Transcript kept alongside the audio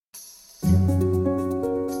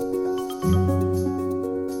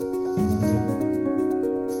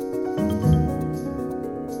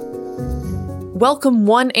Welcome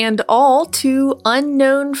one and all to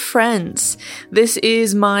Unknown Friends. This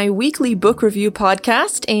is my weekly book review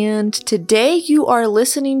podcast, and today you are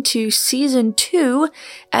listening to Season 2,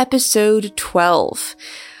 Episode 12.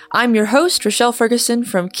 I'm your host, Rochelle Ferguson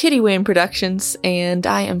from Kitty Wayne Productions, and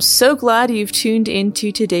I am so glad you've tuned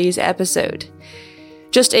into today's episode.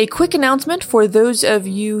 Just a quick announcement for those of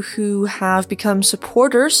you who have become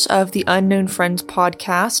supporters of the Unknown Friends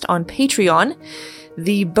podcast on Patreon.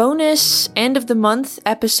 The bonus end of the month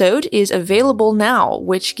episode is available now,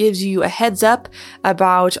 which gives you a heads up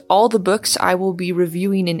about all the books I will be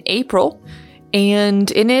reviewing in April. And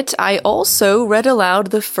in it, I also read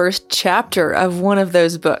aloud the first chapter of one of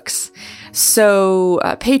those books. So,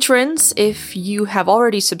 patrons, if you have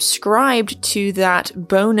already subscribed to that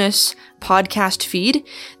bonus podcast feed,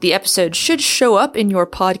 the episode should show up in your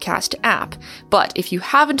podcast app. But if you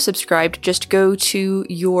haven't subscribed, just go to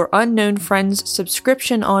your Unknown Friends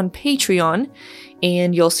subscription on Patreon,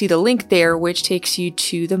 and you'll see the link there, which takes you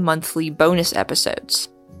to the monthly bonus episodes.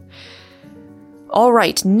 All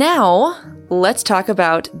right, now let's talk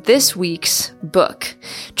about this week's book.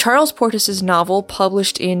 Charles Portis's novel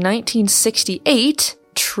published in 1968,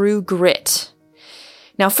 True Grit.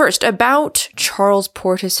 Now first, about Charles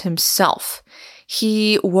Portis himself.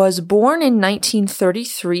 He was born in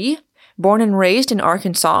 1933, born and raised in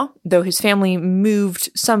Arkansas, though his family moved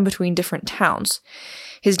some between different towns.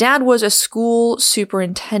 His dad was a school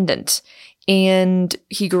superintendent, and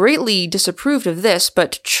he greatly disapproved of this,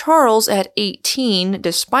 but Charles, at 18,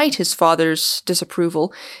 despite his father's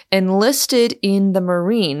disapproval, enlisted in the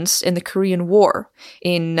Marines in the Korean War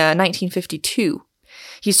in 1952.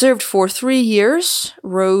 He served for 3 years,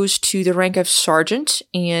 rose to the rank of sergeant,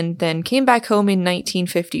 and then came back home in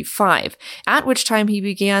 1955, at which time he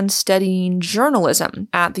began studying journalism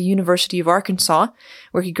at the University of Arkansas,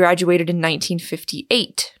 where he graduated in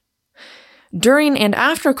 1958. During and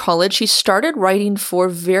after college, he started writing for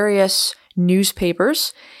various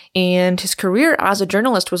newspapers, and his career as a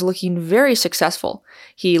journalist was looking very successful.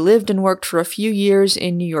 He lived and worked for a few years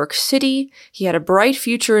in New York City. He had a bright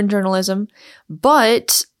future in journalism,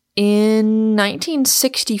 but in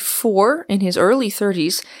 1964, in his early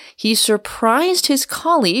 30s, he surprised his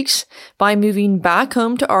colleagues by moving back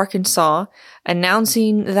home to Arkansas,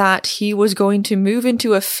 announcing that he was going to move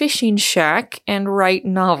into a fishing shack and write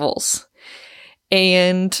novels.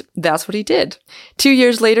 And that's what he did. 2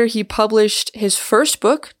 years later, he published his first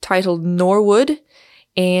book, titled Norwood,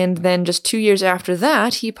 and then just 2 years after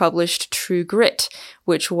that, he published True Grit,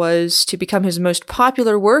 which was to become his most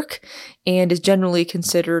popular work and is generally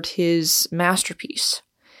considered his masterpiece.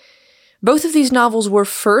 Both of these novels were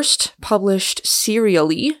first published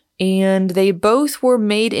serially, and they both were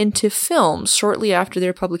made into films shortly after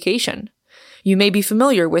their publication. You may be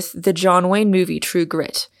familiar with the John Wayne movie, True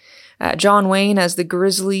Grit. John Wayne as the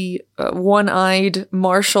grisly, one-eyed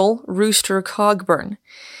Marshal Rooster Cogburn.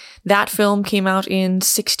 That film came out in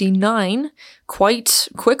 '69, quite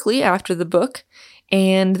quickly after the book,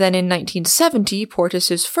 and then in 1970,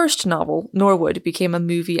 Portis's first novel, Norwood, became a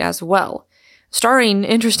movie as well, starring,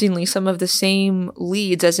 interestingly, some of the same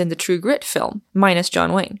leads as in the True Grit film, minus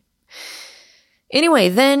John Wayne. Anyway,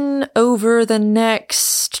 then over the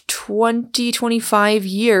next 25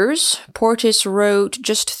 years, Portis wrote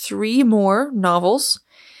just 3 more novels.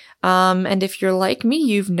 And if you're like me,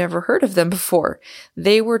 you've never heard of them before.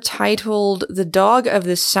 They were titled The Dog of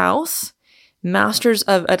the South, Masters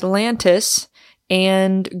of Atlantis,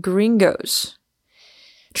 and Gringos.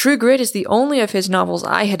 True Grit is the only of his novels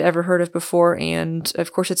I had ever heard of before, and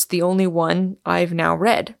of course it's the only one I've now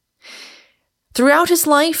read. Throughout his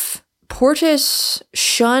life, Portis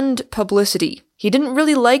shunned publicity. He didn't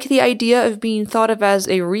really like the idea of being thought of as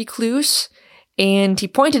a recluse, and he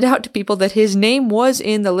pointed out to people that his name was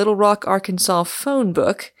in the Little Rock, Arkansas phone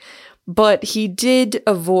book, but he did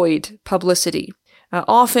avoid publicity.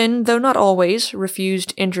 Often, though not always,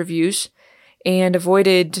 refused interviews and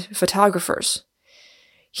avoided photographers.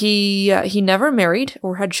 He never married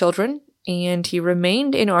or had children, and he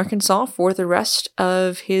remained in Arkansas for the rest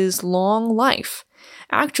of his long life.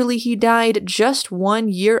 Actually, he died just 1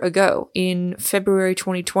 year ago in February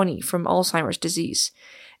 2020 from Alzheimer's disease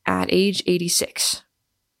at age 86.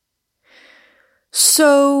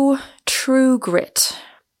 So, True Grit.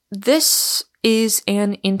 This is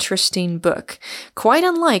an interesting book, quite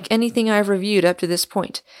unlike anything I've reviewed up to this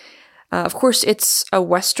point. Of course, it's a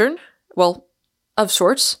Western, well, of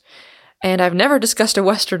sorts. And I've never discussed a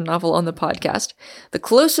Western novel on the podcast. The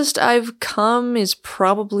closest I've come is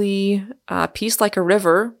probably Peace Like a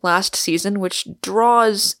River last season, which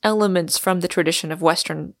draws elements from the tradition of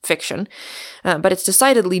Western fiction, but it's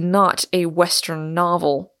decidedly not a Western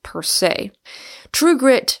novel per se. True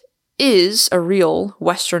Grit is a real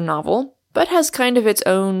Western novel, but has kind of its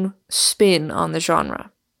own spin on the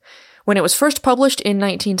genre. When it was first published in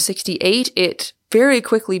 1968, it very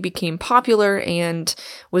quickly became popular and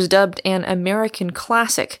was dubbed an American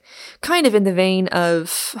classic, kind of in the vein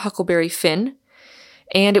of Huckleberry Finn.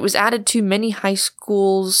 And it was added to many high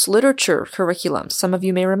schools' literature curriculums, some of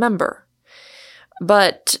you may remember.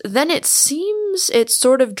 But then it seems it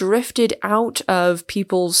sort of drifted out of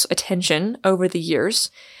people's attention over the years,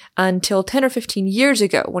 until 10 or 15 years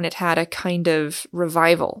ago when it had a kind of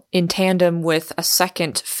revival in tandem with a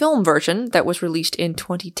second film version that was released in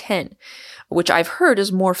 2010, which I've heard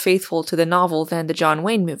is more faithful to the novel than the John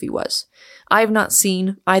Wayne movie was. I have not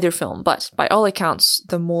seen either film, but by all accounts,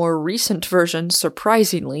 the more recent version,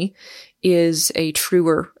 surprisingly, is a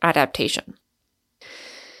truer adaptation.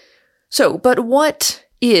 So, but what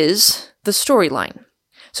is the storyline?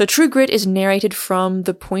 So True Grit is narrated from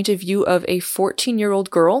the point of view of a 14-year-old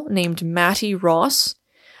girl named Mattie Ross.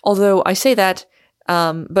 Although I say that,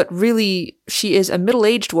 but really she is a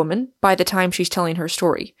middle-aged woman by the time she's telling her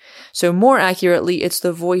story. So more accurately, it's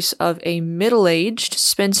the voice of a middle-aged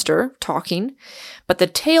spinster talking, but the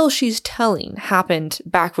tale she's telling happened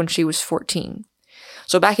back when she was 14.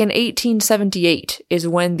 So back in 1878 is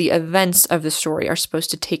when the events of the story are supposed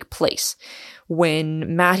to take place,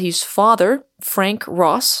 when Mattie's father, Frank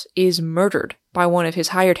Ross, is murdered by one of his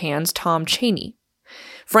hired hands, Tom Chaney.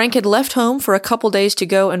 Frank had left home for a couple days to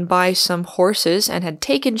go and buy some horses and had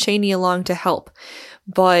taken Chaney along to help.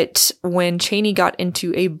 But when Chaney got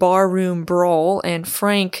into a barroom brawl and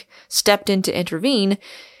Frank stepped in to intervene,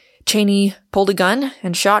 Chaney pulled a gun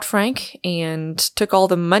and shot Frank and took all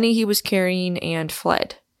the money he was carrying and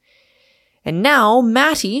fled. And now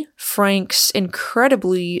Mattie, Frank's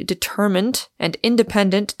incredibly determined and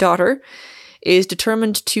independent daughter, is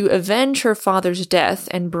determined to avenge her father's death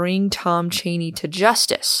and bring Tom Chaney to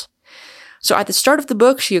justice. So at the start of the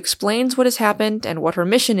book, she explains what has happened and what her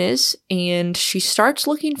mission is, and she starts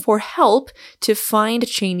looking for help to find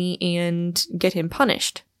Chaney and get him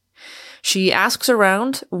punished. She asks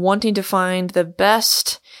around, wanting to find the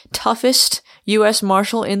best, toughest U.S.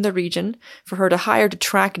 Marshal in the region for her to hire to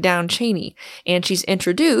track down Chaney, and she's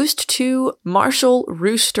introduced to Marshal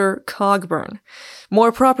Rooster Cogburn.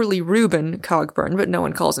 More properly, Reuben Cogburn, but no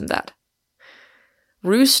one calls him that.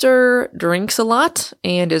 Rooster drinks a lot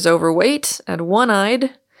and is overweight and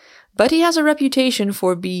one-eyed, but he has a reputation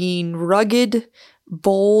for being rugged,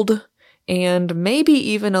 bold, and maybe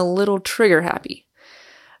even a little trigger-happy.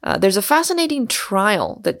 There's a fascinating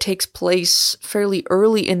trial that takes place fairly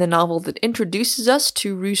early in the novel that introduces us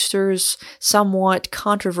to Rooster's somewhat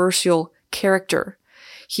controversial character.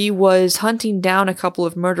 He was hunting down a couple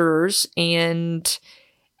of murderers, and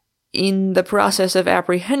in the process of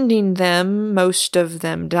apprehending them, most of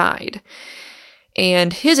them died.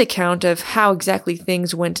 And his account of how exactly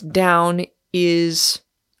things went down is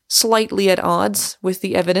slightly at odds with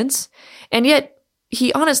the evidence, and yet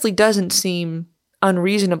he honestly doesn't seem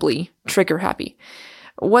unreasonably trigger-happy.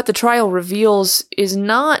 What the trial reveals is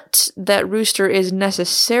not that Rooster is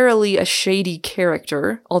necessarily a shady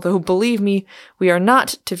character, although believe me, we are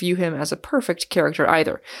not to view him as a perfect character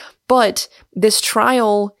either. But this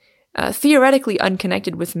trial, theoretically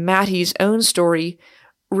unconnected with Mattie's own story,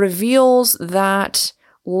 reveals that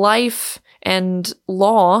life and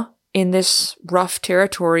law in this rough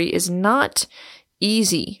territory is not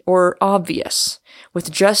easy or obvious,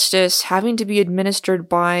 with justice having to be administered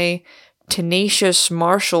by tenacious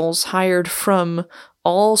marshals hired from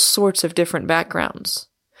all sorts of different backgrounds.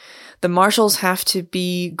 The marshals have to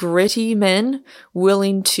be gritty men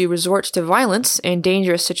willing to resort to violence in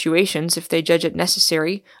dangerous situations if they judge it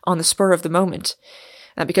necessary on the spur of the moment,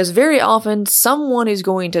 because very often someone is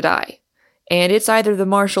going to die. And it's either the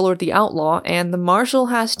marshal or the outlaw, and the marshal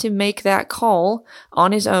has to make that call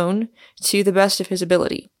on his own to the best of his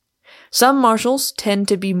ability. Some marshals tend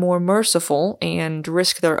to be more merciful and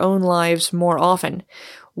risk their own lives more often,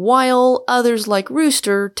 while others like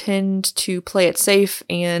Rooster tend to play it safe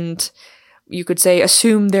and, you could say,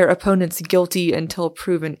 assume their opponent's guilty until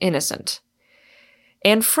proven innocent.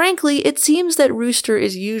 And frankly, it seems that Rooster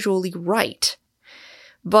is usually right.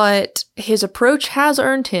 But his approach has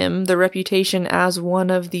earned him the reputation as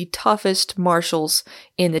one of the toughest marshals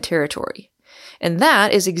in the territory. And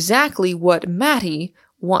that is exactly what Mattie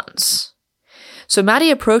wants. So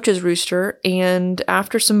Maddie approaches Rooster and,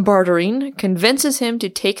 after some bartering, convinces him to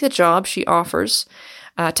take the job she offers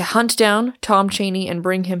to hunt down Tom Chaney and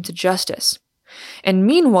bring him to justice. And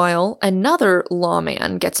meanwhile, another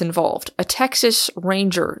lawman gets involved, a Texas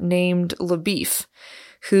Ranger named LaBeef,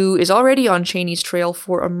 who is already on Chaney's trail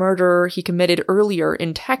for a murder he committed earlier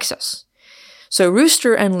in Texas. So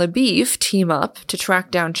Rooster and LaBeef team up to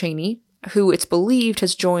track down Chaney, who it's believed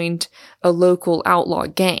has joined a local outlaw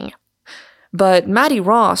gang. But Maddie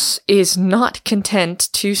Ross is not content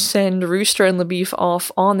to send Rooster and LaBeef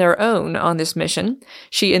off on their own on this mission.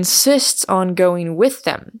 She insists on going with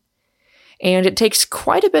them. And it takes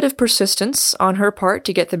quite a bit of persistence on her part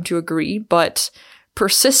to get them to agree, but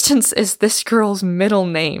persistence is this girl's middle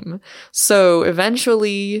name. So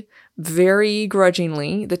eventually, very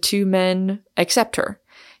grudgingly, the two men accept her,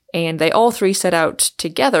 and they all three set out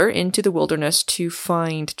together into the wilderness to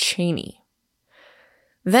find Chaney.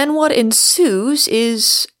 Then what ensues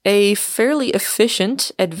is a fairly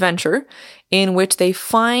efficient adventure in which they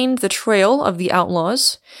find the trail of the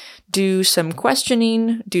outlaws, do some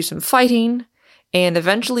questioning, do some fighting, and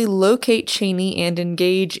eventually locate Chaney and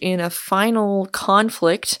engage in a final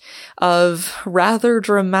conflict of rather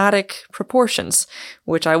dramatic proportions,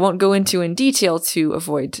 which I won't go into in detail to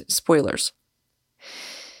avoid spoilers.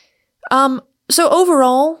 So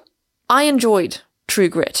overall, I enjoyed True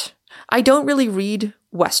Grit. I don't really read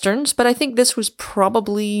Westerns, but I think this was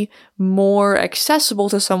probably more accessible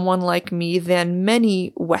to someone like me than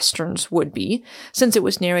many Westerns would be, since it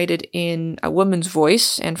was narrated in a woman's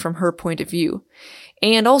voice and from her point of view.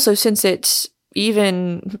 And also since it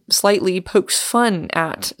even slightly pokes fun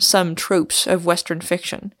at some tropes of Western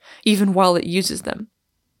fiction, even while it uses them.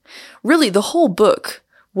 Really, the whole book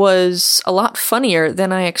was a lot funnier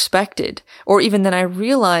than I expected, or even than I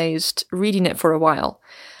realized reading it for a while.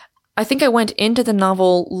 I think I went into the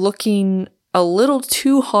novel looking a little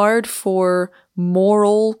too hard for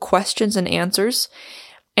moral questions and answers,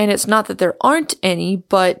 and it's not that there aren't any,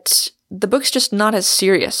 but the book's just not as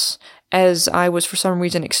serious as I was for some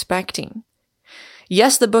reason expecting.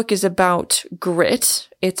 Yes, the book is about grit.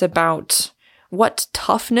 It's about what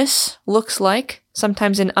toughness looks like,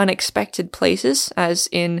 sometimes in unexpected places, as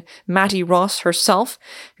in Maddie Ross herself,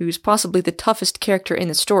 who's possibly the toughest character in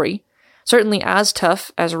the story. Certainly as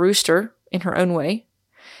tough as Rooster in her own way.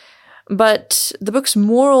 But the book's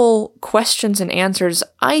moral questions and answers,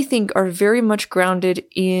 I think, are very much grounded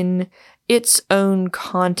in its own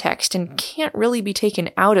context and can't really be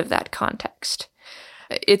taken out of that context.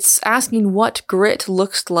 It's asking what grit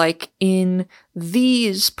looks like in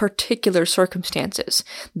these particular circumstances,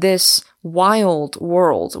 this wild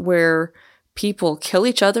world where people kill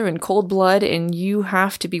each other in cold blood and you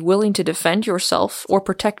have to be willing to defend yourself or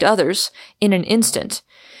protect others in an instant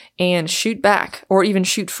and shoot back or even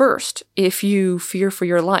shoot first if you fear for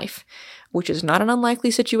your life, which is not an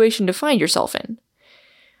unlikely situation to find yourself in.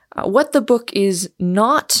 What the book is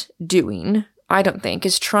not doing, I don't think,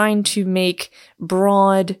 is trying to make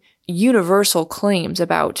broad, universal claims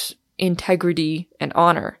about integrity and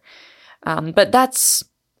honor. But that's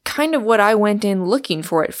kind of what I went in looking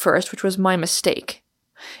for at first, which was my mistake.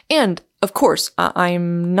 And, of course,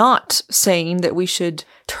 I'm not saying that we should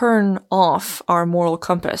turn off our moral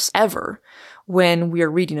compass ever when we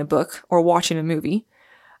are reading a book or watching a movie.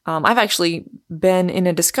 I've actually been in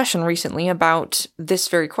a discussion recently about this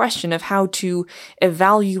very question of how to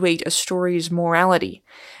evaluate a story's morality.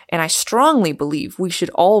 And I strongly believe we should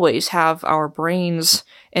always have our brains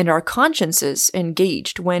and our consciences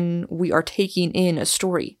engaged when we are taking in a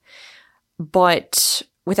story. But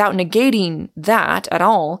without negating that at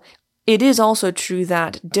all, it is also true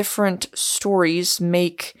that different stories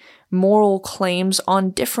make moral claims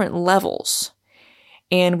on different levels.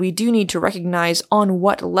 And we do need to recognize on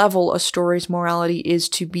what level a story's morality is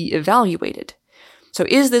to be evaluated. So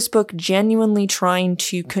is this book genuinely trying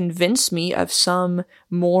to convince me of some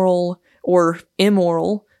moral or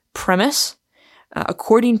immoral premise,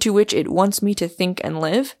 according to which it wants me to think and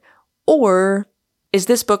live? Or is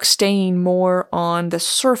this book staying more on the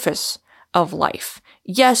surface of life?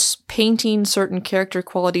 Yes, painting certain character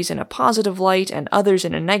qualities in a positive light and others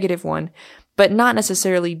in a negative one, but not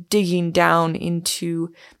necessarily digging down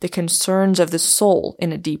into the concerns of the soul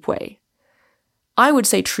in a deep way. I would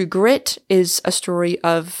say True Grit is a story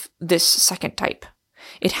of this second type.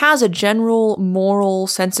 It has a general moral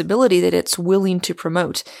sensibility that it's willing to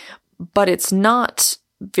promote, but it's not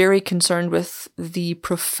very concerned with the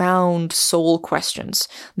profound soul questions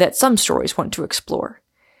that some stories want to explore.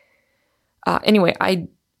 Anyway, I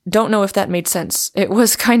don't know if that made sense. It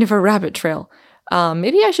was kind of a rabbit trail.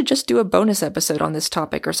 Maybe I should just do a bonus episode on this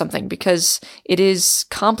topic or something, because it is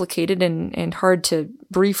complicated and hard to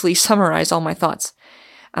briefly summarize all my thoughts.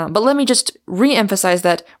 But let me just re-emphasize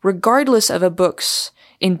that regardless of a book's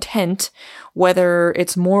intent, whether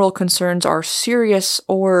its moral concerns are serious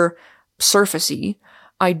or surfacey,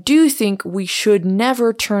 I do think we should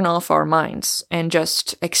never turn off our minds and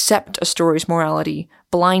just accept a story's morality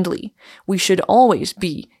blindly. We should always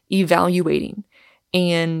be evaluating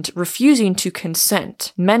and refusing to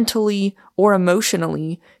consent mentally or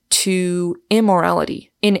emotionally to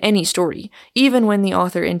immorality in any story, even when the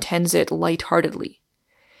author intends it lightheartedly.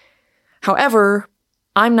 However,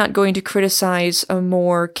 I'm not going to criticize a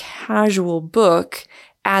more casual book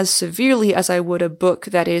as severely as I would a book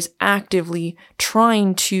that is actively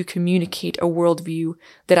trying to communicate a worldview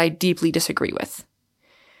that I deeply disagree with.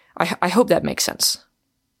 I hope that makes sense.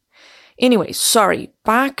 Anyway, sorry,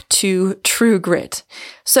 back to True Grit.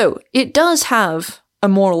 So, it does have a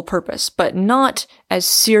moral purpose, but not as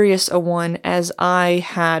serious a one as I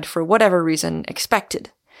had, for whatever reason,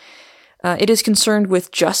 expected. It is concerned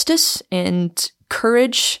with justice and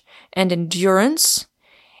courage and endurance,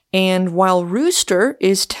 and while Rooster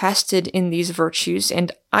is tested in these virtues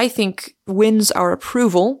and I think wins our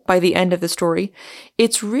approval by the end of the story,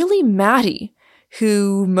 it's really Mattie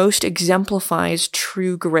who most exemplifies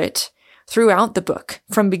true grit throughout the book,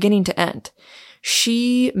 from beginning to end.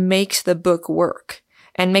 She makes the book work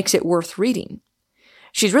and makes it worth reading.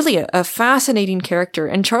 She's really a fascinating character,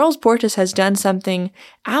 and Charles Portis has done something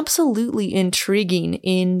absolutely intriguing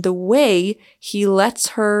in the way he lets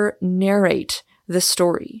her narrate the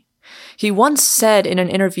story. He once said in an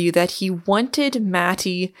interview that he wanted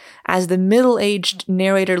Mattie, as the middle-aged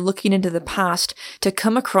narrator looking into the past, to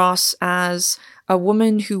come across as a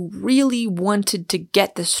woman who really wanted to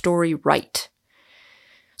get the story right.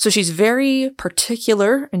 So she's very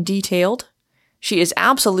particular and detailed. She is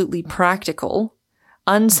absolutely practical,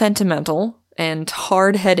 unsentimental, and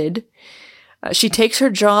hard-headed. She takes her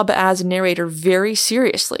job as narrator very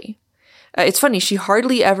seriously. It's funny, she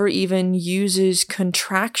hardly ever even uses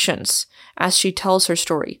contractions as she tells her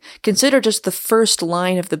story. Consider just the first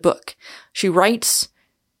line of the book. She writes,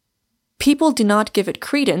 "People do not give it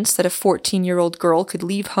credence that a 14-year-old girl could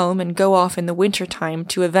leave home and go off in the wintertime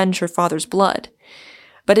to avenge her father's blood.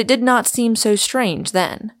 But it did not seem so strange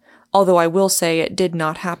then, although I will say it did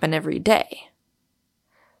not happen every day."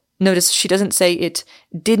 Notice she doesn't say it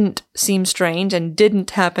didn't seem strange and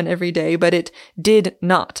didn't happen every day, but it did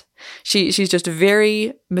not. She's just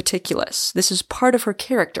very meticulous. This is part of her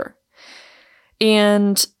character.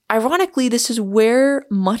 And ironically, this is where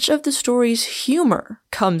much of the story's humor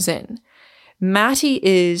comes in. Mattie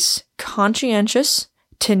is conscientious,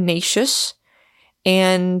 tenacious,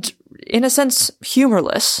 and in a sense,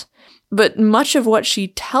 humorless. But much of what she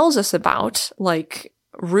tells us about, like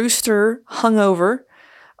Rooster hungover,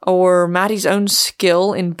 or Mattie's own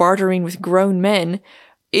skill in bartering with grown men,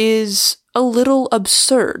 is a little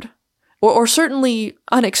absurd, or certainly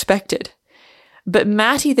unexpected. But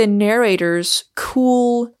Mattie the narrator's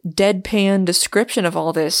cool, deadpan description of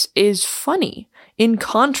all this is funny, in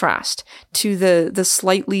contrast to the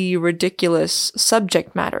slightly ridiculous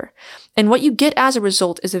subject matter. And what you get as a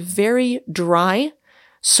result is a very dry,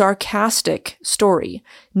 sarcastic story,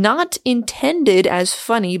 not intended as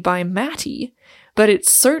funny by Mattie, but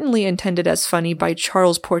it's certainly intended as funny by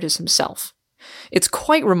Charles Portis himself. It's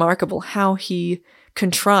quite remarkable how he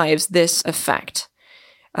contrives this effect.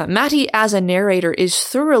 Mattie as a narrator is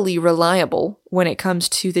thoroughly reliable when it comes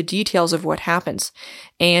to the details of what happens,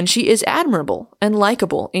 and she is admirable and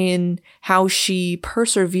likable in how she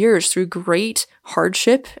perseveres through great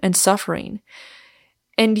hardship and suffering.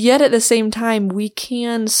 And yet at the same time, we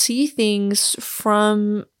can see things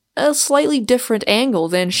from a slightly different angle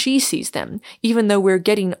than she sees them, even though we're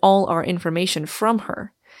getting all our information from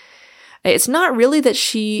her. It's not really that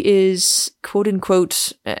she is, quote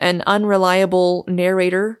unquote, an unreliable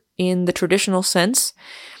narrator in the traditional sense,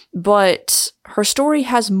 but her story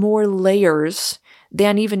has more layers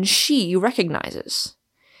than even she recognizes.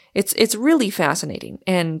 It's really fascinating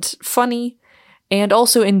and funny and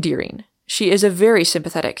also endearing. She is a very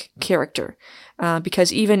sympathetic character,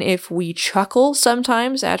 because even if we chuckle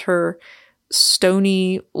sometimes at her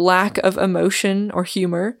stony lack of emotion or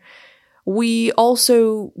humor, we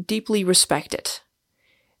also deeply respect it.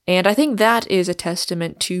 And I think that is a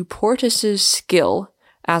testament to Portis's skill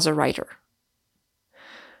as a writer.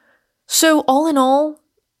 So all in all,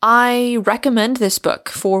 I recommend this book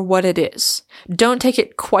for what it is. Don't take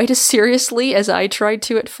it quite as seriously as I tried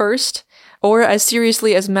to at first, or as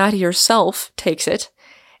seriously as Mattie herself takes it,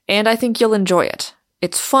 and I think you'll enjoy it.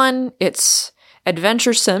 It's fun, it's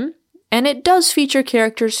adventuresome, and it does feature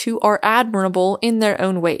characters who are admirable in their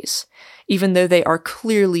own ways, even though they are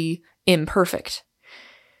clearly imperfect.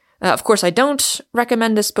 Of course, I don't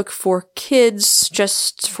recommend this book for kids,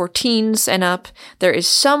 just for teens and up. There is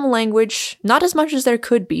some language, not as much as there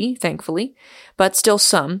could be, thankfully, but still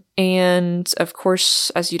some. And of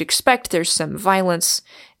course, as you'd expect, there's some violence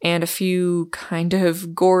and a few kind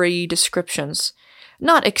of gory descriptions.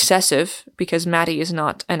 Not excessive, because Maddie is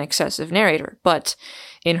not an excessive narrator, but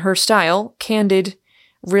in her style, candid,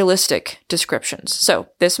 realistic descriptions. So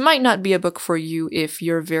this might not be a book for you if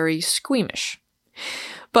you're very squeamish.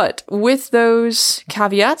 But with those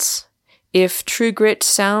caveats, if True Grit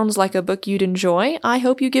sounds like a book you'd enjoy, I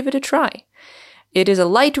hope you give it a try. It is a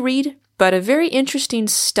light read, but a very interesting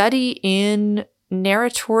study in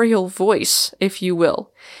narratorial voice, if you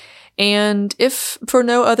will. And if for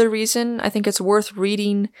no other reason, I think it's worth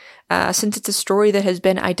reading since it's a story that has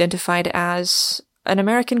been identified as an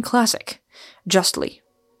American classic, justly.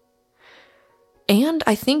 And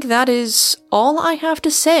I think that is all I have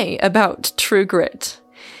to say about True Grit.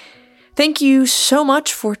 Thank you so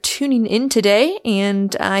much for tuning in today,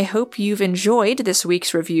 and I hope you've enjoyed this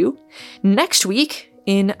week's review. Next week,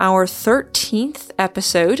 in our 13th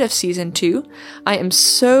episode of Season 2, I am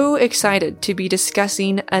so excited to be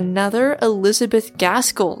discussing another Elizabeth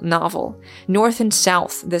Gaskell novel, North and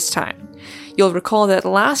South this time. You'll recall that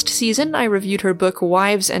last season I reviewed her book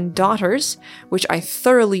Wives and Daughters, which I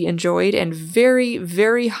thoroughly enjoyed and very,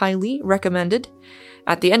 very highly recommended.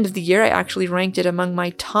 At the end of the year, I actually ranked it among my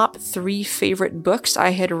top 3 favorite books I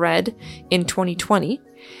had read in 2020.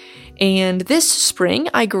 And this spring,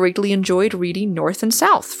 I greatly enjoyed reading North and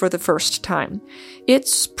South for the first time.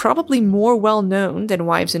 It's probably more well-known than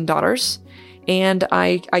Wives and Daughters, and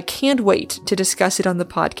I can't wait to discuss it on the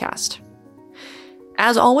podcast.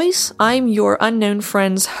 As always, I'm your Unknown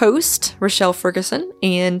Friends host, Rochelle Ferguson,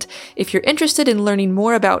 and if you're interested in learning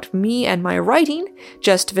more about me and my writing,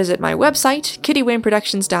 just visit my website,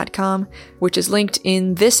 kittywayneproductions.com, which is linked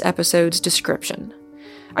in this episode's description.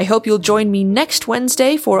 I hope you'll join me next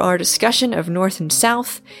Wednesday for our discussion of North and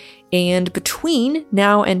South, and between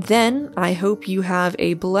now and then, I hope you have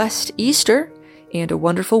a blessed Easter and a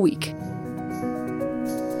wonderful week.